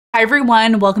Hi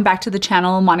everyone, welcome back to the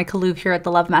channel. Monica Lou here at The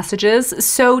Love Messages.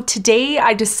 So today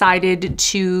I decided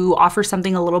to offer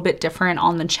something a little bit different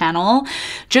on the channel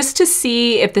just to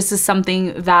see if this is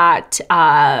something that,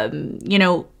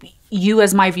 you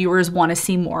as my viewers want to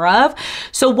see more of.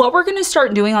 So what we're going to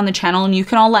start doing on the channel, and you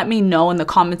can all let me know in the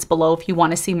comments below if you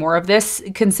want to see more of this,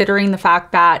 considering the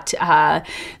fact that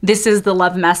this is The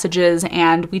Love Messages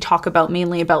and we talk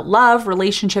mainly about love,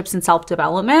 relationships, and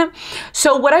self-development.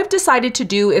 So what I've decided to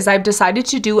do is I've decided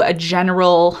to do a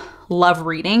general love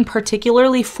reading,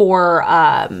 particularly for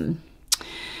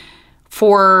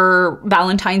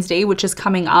Valentine's Day, which is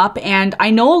coming up. And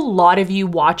I know a lot of you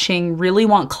watching really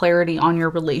want clarity on your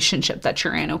relationship that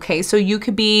you're in, okay? So you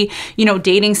could be,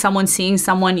 dating someone, seeing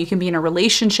someone, you can be in a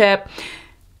relationship,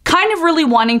 kind of really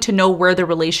wanting to know where the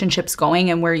relationship's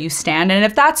going and where you stand. And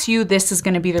if that's you, this is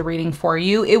going to be the reading for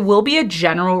you. It will be a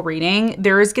general reading.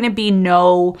 There is going to be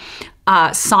no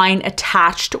sign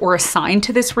attached or assigned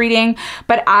to this reading.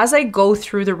 But as I go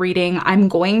through the reading, I'm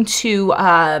going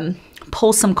to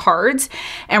pull some cards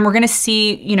and we're going to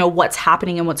see, what's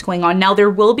happening and what's going on. Now there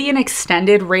will be an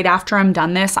extended right after I'm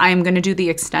done this. I am going to do the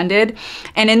extended,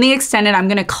 and in the extended, I'm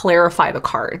going to clarify the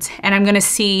cards and I'm going to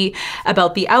see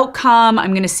about the outcome.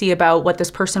 I'm going to see about what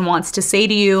this person wants to say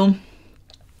to you.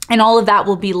 And all of that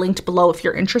will be linked below if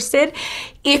you're interested.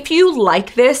 If you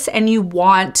like this and you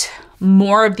want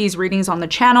more of these readings on the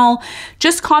channel,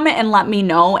 just comment and let me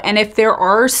know. And if there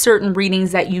are certain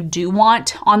readings that you do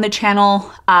want on the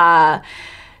channel,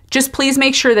 just please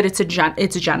make sure that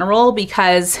it's general,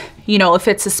 because if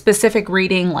it's a specific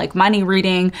reading like money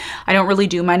reading, I don't really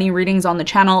do money readings on the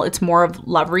channel. It's more of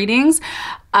love readings.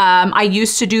 I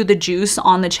used to do the juice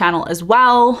on the channel as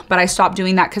well, but I stopped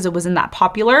doing that because it wasn't that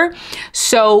popular.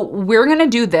 So we're gonna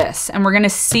do this and we're gonna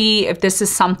see if this is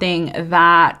something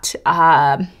that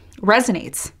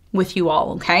resonates with you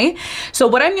all, okay? So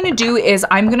what I'm gonna do is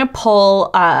I'm gonna pull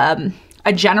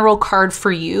a general card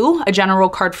for you, a general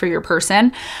card for your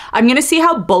person. I'm gonna see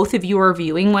how both of you are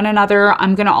viewing one another.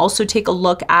 I'm gonna also take a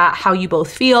look at how you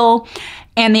both feel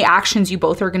and the actions you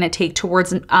both are gonna take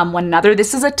towards one another.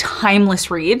 This is a timeless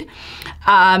read.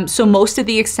 So most of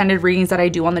the extended readings that I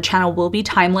do on the channel will be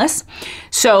timeless.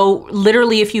 So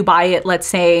literally if you buy it, let's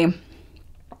say,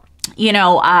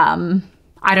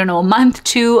 I don't know, a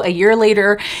month, a year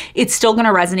later, it's still going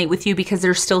to resonate with you because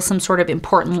there's still some sort of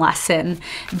important lesson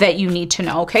that you need to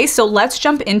know. Okay, so let's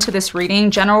jump into this reading,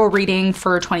 general reading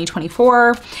for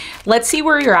 2024. Let's see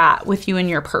where you're at with you and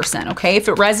your person. Okay, if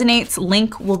it resonates,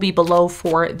 link will be below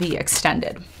for the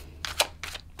extended.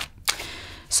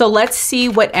 So let's see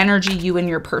what energy you and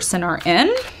your person are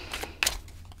in.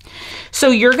 So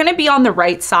you're going to be on the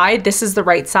right side. This is the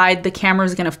right side. The camera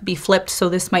is going to be flipped. So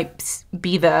this might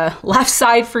be the left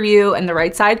side for you and the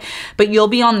right side, but you'll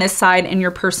be on this side and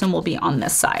your person will be on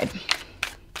this side.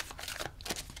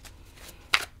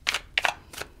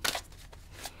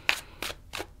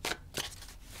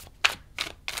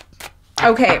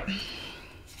 Okay.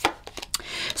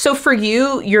 So for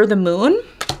you, you're the moon.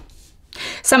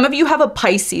 Some of you have a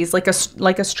Pisces, like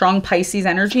a strong Pisces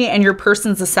energy, and your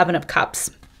person's the Seven of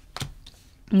Cups.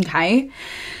 Okay,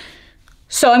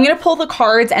 so I'm going to pull the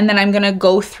cards and then I'm going to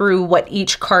go through what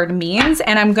each card means,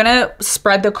 and I'm going to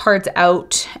spread the cards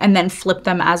out and then flip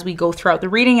them as we go throughout the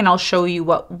reading, and I'll show you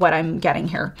what I'm getting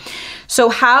here. So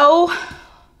how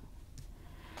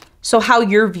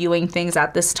you're viewing things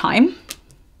at this time,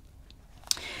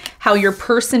 how your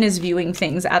person is viewing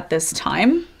things at this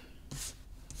time,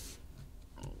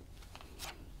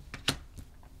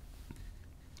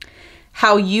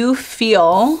 how you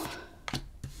feel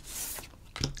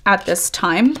at this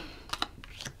time,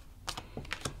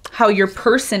 how your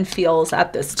person feels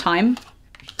at this time,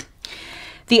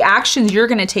 the actions you're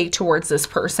going to take towards this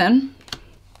person,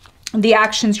 the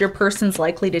actions your person's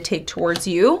likely to take towards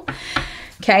you.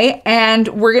 Okay, and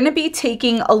we're going to be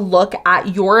taking a look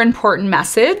at your important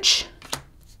message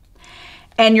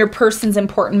and your person's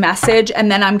important message,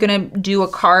 and then I'm going to do a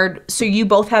card. So you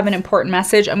both have an important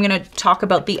message. I'm going to talk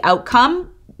about the outcome,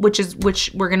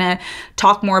 which we're gonna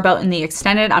talk more about in the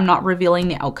extended. I'm not revealing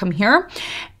the outcome here.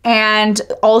 And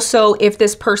also, if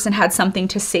this person had something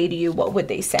to say to you, what would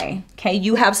they say? Okay,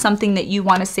 you have something that you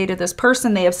want to say to this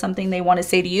person, they have something they want to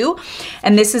say to you,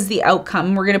 and this is the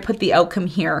outcome. We're gonna put the outcome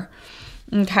here.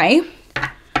 Okay.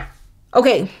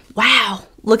 Okay, wow.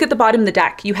 Look at the bottom of the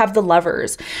deck. You have the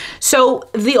Lovers. So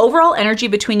the overall energy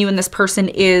between you and this person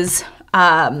is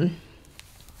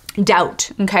doubt,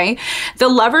 okay? The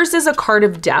Lovers is a card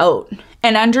of doubt.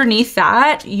 And underneath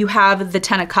that, you have the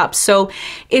Ten of Cups. So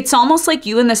it's almost like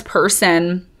you and this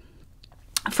person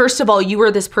First of all, you or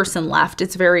this person left.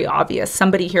 It's very obvious.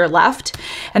 Somebody here left,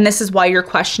 and this is why you're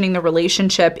questioning the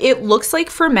relationship. It looks like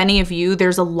for many of you,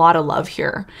 there's a lot of love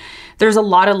here. There's a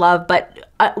lot of love, but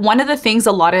one of the things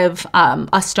a lot of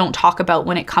us don't talk about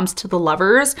when it comes to the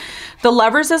Lovers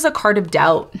is a card of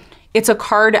doubt. It's a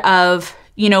card of,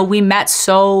 you know, we met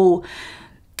so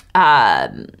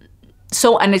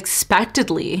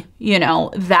unexpectedly, you know,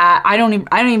 that I don't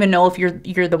even know if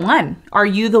you're the one. Are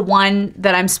you the one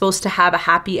that I'm supposed to have a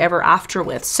happy ever after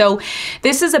with? So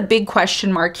this is a big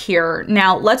question mark here.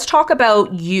 Now let's talk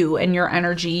about you and your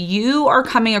energy. You are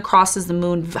coming across as the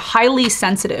Moon, highly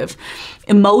sensitive,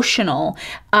 emotional.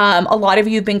 A lot of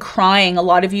you have been crying. A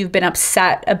lot of you have been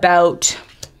upset about,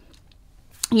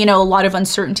 you know, a lot of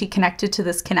uncertainty connected to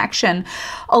this connection.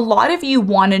 A lot of you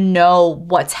want to know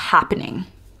what's happening.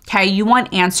 Okay, you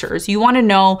want answers. You want to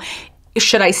know,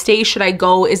 should I stay? Should I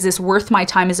go? Is this worth my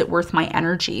time? Is it worth my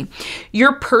energy?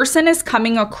 Your person is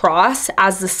coming across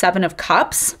as the Seven of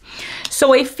Cups.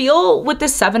 So I feel with the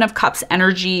Seven of Cups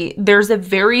energy, there's a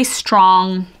very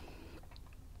strong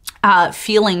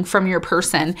feeling from your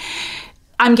person.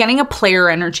 I'm getting a player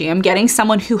energy. I'm getting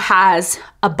someone who has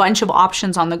a bunch of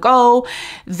options on the go.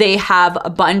 They have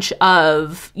a bunch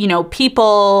of, you know,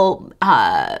 people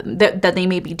that they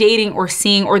may be dating or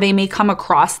seeing, or they may come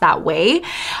across that way.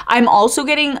 I'm also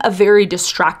getting a very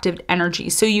distracted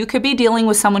energy. So you could be dealing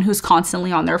with someone who's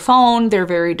constantly on their phone. They're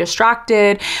very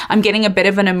distracted. I'm getting a bit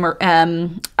of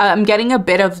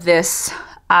this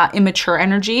immature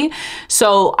energy.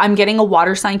 So I'm getting a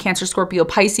water sign, Cancer, Scorpio,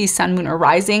 Pisces, Sun, Moon, or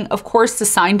Rising. Of course, the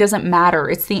sign doesn't matter.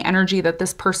 It's the energy that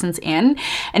this person's in.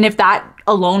 And if that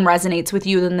alone resonates with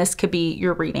you, then this could be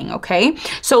your reading, okay?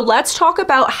 So let's talk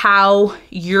about how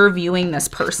you're viewing this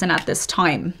person at this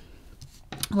time.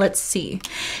 Let's see.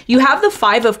 You have the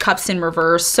Five of Cups in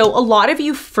reverse. So a lot of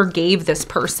you forgave this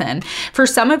person. For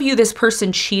some of you, this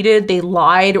person cheated, they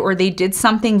lied, or they did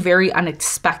something very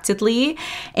unexpectedly,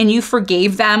 and you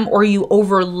forgave them, or you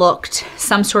overlooked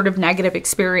some sort of negative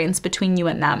experience between you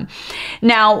and them.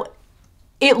 Now,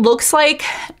 it looks like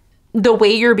the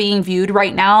way you're being viewed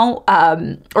right now,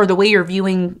 or the way you're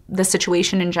viewing the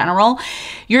situation in general,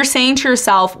 you're saying to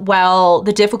yourself, well,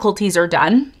 the difficulties are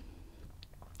done.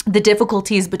 The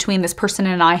difficulties between this person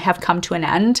and I have come to an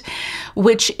end,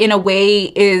 which in a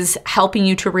way is helping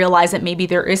you to realize that maybe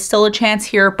there is still a chance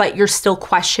here, but you're still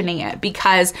questioning it,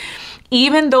 because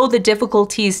even though the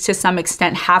difficulties to some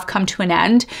extent have come to an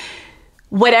end,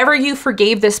 whatever you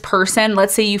forgave this person,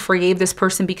 let's say you forgave this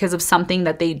person because of something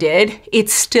that they did,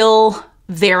 it's still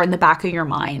there in the back of your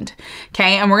mind.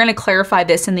 Okay. And we're going to clarify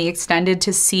this in the extended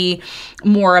to see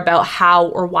more about how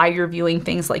or why you're viewing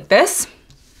things like this.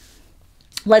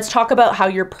 Let's talk about how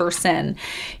your person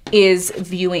is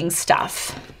viewing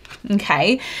stuff.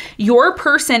 Okay. Your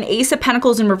person, Ace of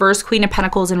Pentacles in reverse, Queen of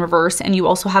Pentacles in reverse, and you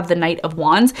also have the Knight of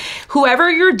Wands. Whoever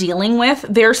you're dealing with,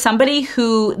 there's somebody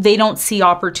who they don't see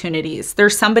opportunities.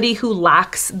 There's somebody who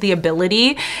lacks the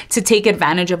ability to take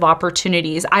advantage of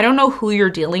opportunities. I don't know who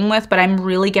you're dealing with, but I'm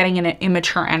really getting an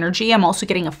immature energy. I'm also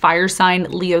getting a fire sign,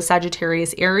 Leo,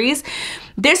 Sagittarius, Aries.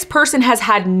 This person has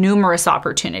had numerous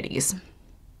opportunities,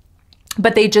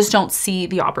 but they just don't see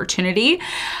the opportunity.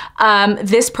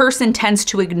 This person tends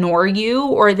to ignore you,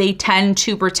 or they tend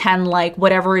to pretend like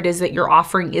whatever it is that you're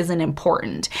offering isn't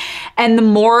important. And the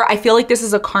more, I feel like this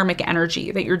is a karmic energy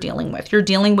that you're dealing with. You're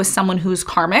dealing with someone who's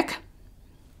karmic.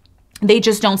 They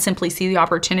just don't simply see the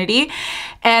opportunity.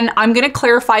 And I'm going to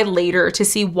clarify later to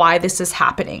see why this is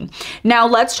happening. Now,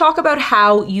 let's talk about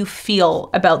how you feel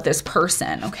about this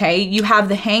person, okay? You have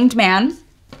the Hanged Man.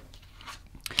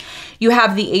 You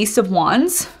have the Ace of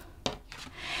Wands,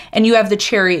 and you have the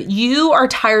Chariot. You are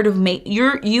tired of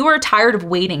you are tired of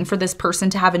waiting for this person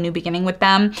to have a new beginning with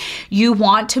them. You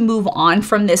want to move on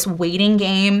from this waiting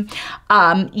game.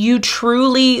 You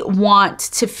truly want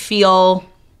to feel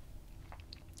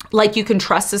like you can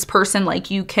trust this person,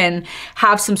 like you can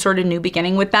have some sort of new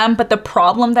beginning with them. But the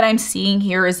problem that I'm seeing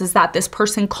here is that this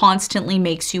person constantly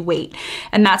makes you wait.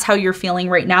 And that's how you're feeling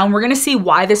right now. And we're going to see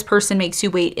why this person makes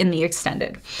you wait in the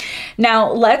extended.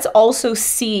 Now, let's also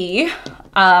see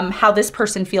how this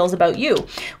person feels about you.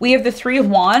 We have the Three of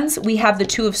Wands, we have the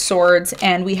Two of Swords,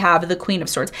 and we have the Queen of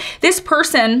Swords. This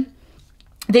person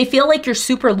They feel like you're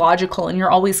super logical and you're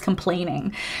always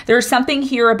complaining. There's something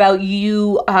here about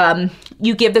you,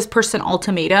 you give this person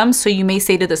ultimatums. So you may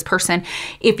say to this person,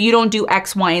 if you don't do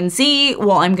X, Y, and Z,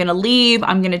 well, I'm gonna leave,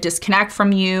 I'm gonna disconnect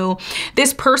from you.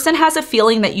 This person has a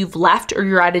feeling that you've left or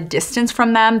you're at a distance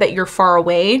from them, that you're far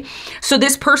away. So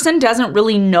this person doesn't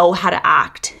really know how to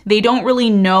act. They don't really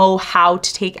know how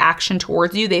to take action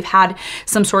towards you. They've had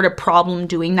some sort of problem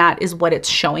doing that is what it's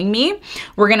showing me.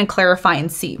 We're gonna clarify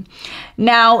and see.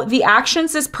 Now, the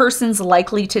actions this person's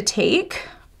likely to take,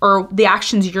 or the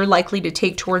actions you're likely to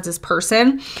take towards this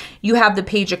person, you have the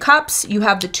Page of Cups, you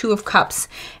have the Two of Cups,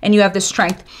 and you have the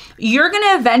Strength. You're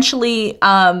gonna eventually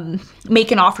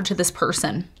make an offer to this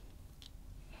person.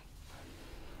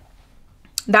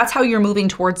 That's how you're moving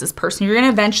towards this person. You're going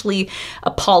to eventually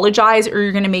apologize, or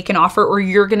you're going to make an offer, or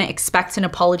you're going to expect an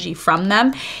apology from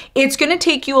them. It's going to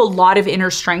take you a lot of inner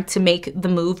strength to make the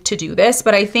move to do this.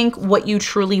 But I think what you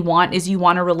truly want is you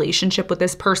want a relationship with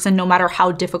this person, no matter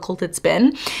how difficult it's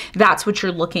been. That's what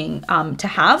you're looking to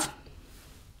have.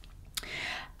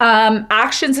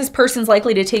 Actions this person's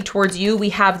likely to take towards you. We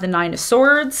have the Nine of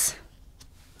Swords.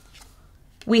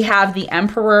 We have the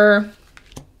Emperor.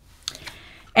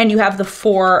 And you have the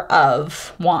Four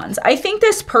of Wands. I think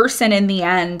this person in the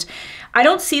end, I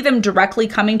don't see them directly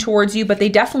coming towards you, but they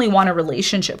definitely want a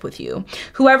relationship with you.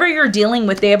 Whoever you're dealing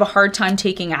with, they have a hard time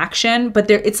taking action, but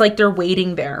it's like they're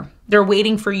waiting there. They're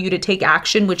waiting for you to take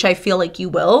action, which I feel like you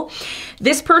will.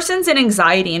 This person's in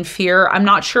anxiety and fear. I'm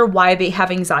not sure why they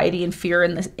have anxiety and fear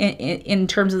in this, in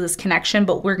terms of this connection,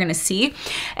 but we're gonna see.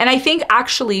 And I think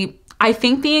actually,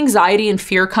 the anxiety and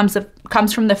fear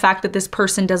comes from the fact that this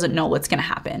person doesn't know what's going to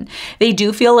happen. They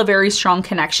do feel a very strong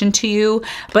connection to you,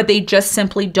 but they just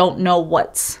simply don't know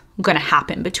what's going to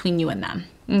happen between you and them.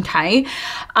 Okay.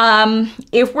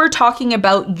 If we're talking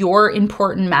about your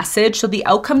important message, so the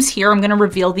outcomes here, I'm going to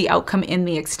reveal the outcome in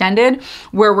the extended,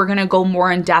 where we're going to go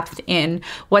more in depth in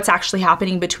what's actually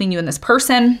happening between you and this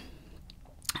person.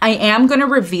 I am going to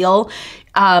reveal,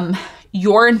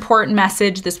 your important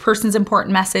message, this person's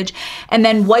important message, and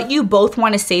then what you both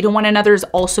want to say to one another is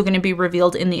also going to be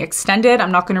revealed in the extended.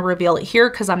 I'm not going to reveal it here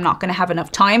because I'm not going to have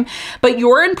enough time, but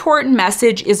your important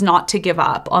message is not to give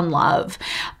up on love.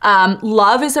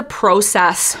 Love is a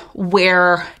process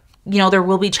where, you know, there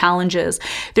will be challenges.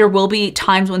 There will be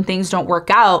times when things don't work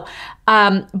out.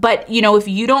 But, you know, if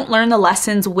you don't learn the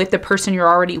lessons with the person you're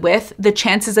already with, the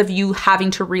chances of you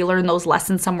having to relearn those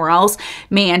lessons somewhere else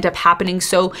may end up happening.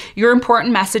 So your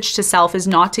important message to self is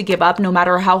not to give up, no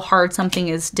matter how hard something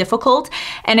is difficult.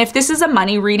 And if this is a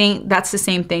money reading, that's the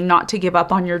same thing, not to give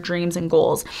up on your dreams and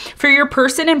goals. For your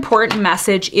person, important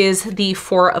message is the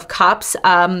Four of Cups.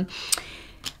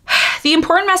 The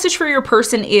important message for your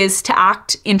person is to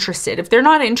act interested. If they're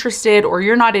not interested or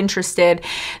you're not interested,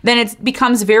 then it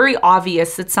becomes very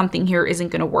obvious that something here isn't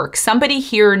going to work. Somebody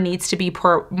here needs to be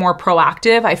more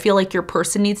proactive. I feel like your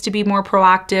person needs to be more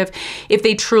proactive if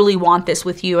they truly want this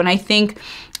with you. And I think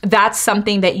that's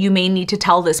something that you may need to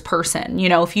tell this person. You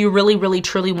know, if you really, really,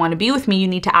 truly want to be with me, you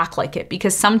need to act like it,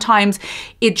 because sometimes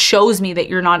it shows me that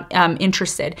you're not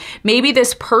interested. Maybe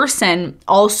this person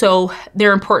also,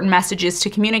 their important message is to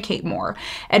communicate more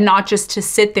and not just to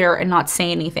sit there and not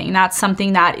say anything. That's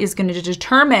something that is going to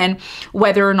determine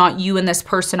whether or not you and this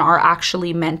person are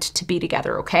actually meant to be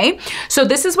together, okay? So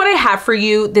this is what I have for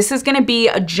you. This is going to be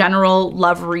a general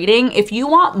love reading. If you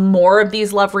want more of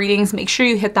these love readings, make sure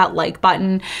you hit that like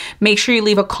button. Make sure you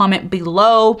leave a comment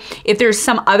below. If there's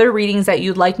some other readings that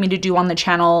you'd like me to do on the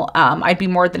channel, I'd be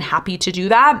more than happy to do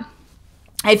that.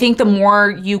 I think the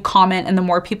more you comment and the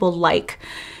more people like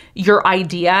your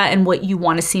idea and what you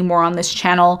want to see more on this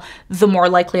channel, the more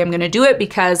likely I'm going to do it,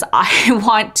 because I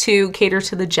want to cater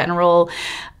to the general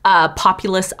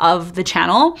populace of the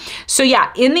channel. So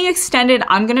yeah, in the extended,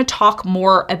 I'm going to talk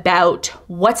more about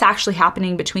what's actually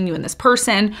happening between you and this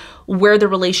person, where the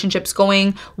relationship's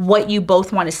going, what you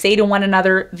both want to say to one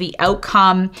another, the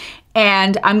outcome.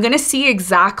 And I'm going to see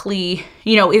exactly,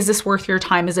 you know, is this worth your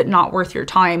time? Is it not worth your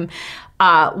time?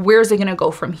 Where's it going to go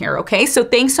from here? Okay. So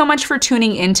thanks so much for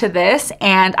tuning into this,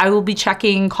 and I will be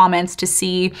checking comments to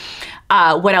see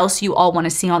what else you all want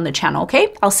to see on the channel.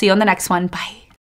 Okay. I'll see you on the next one. Bye.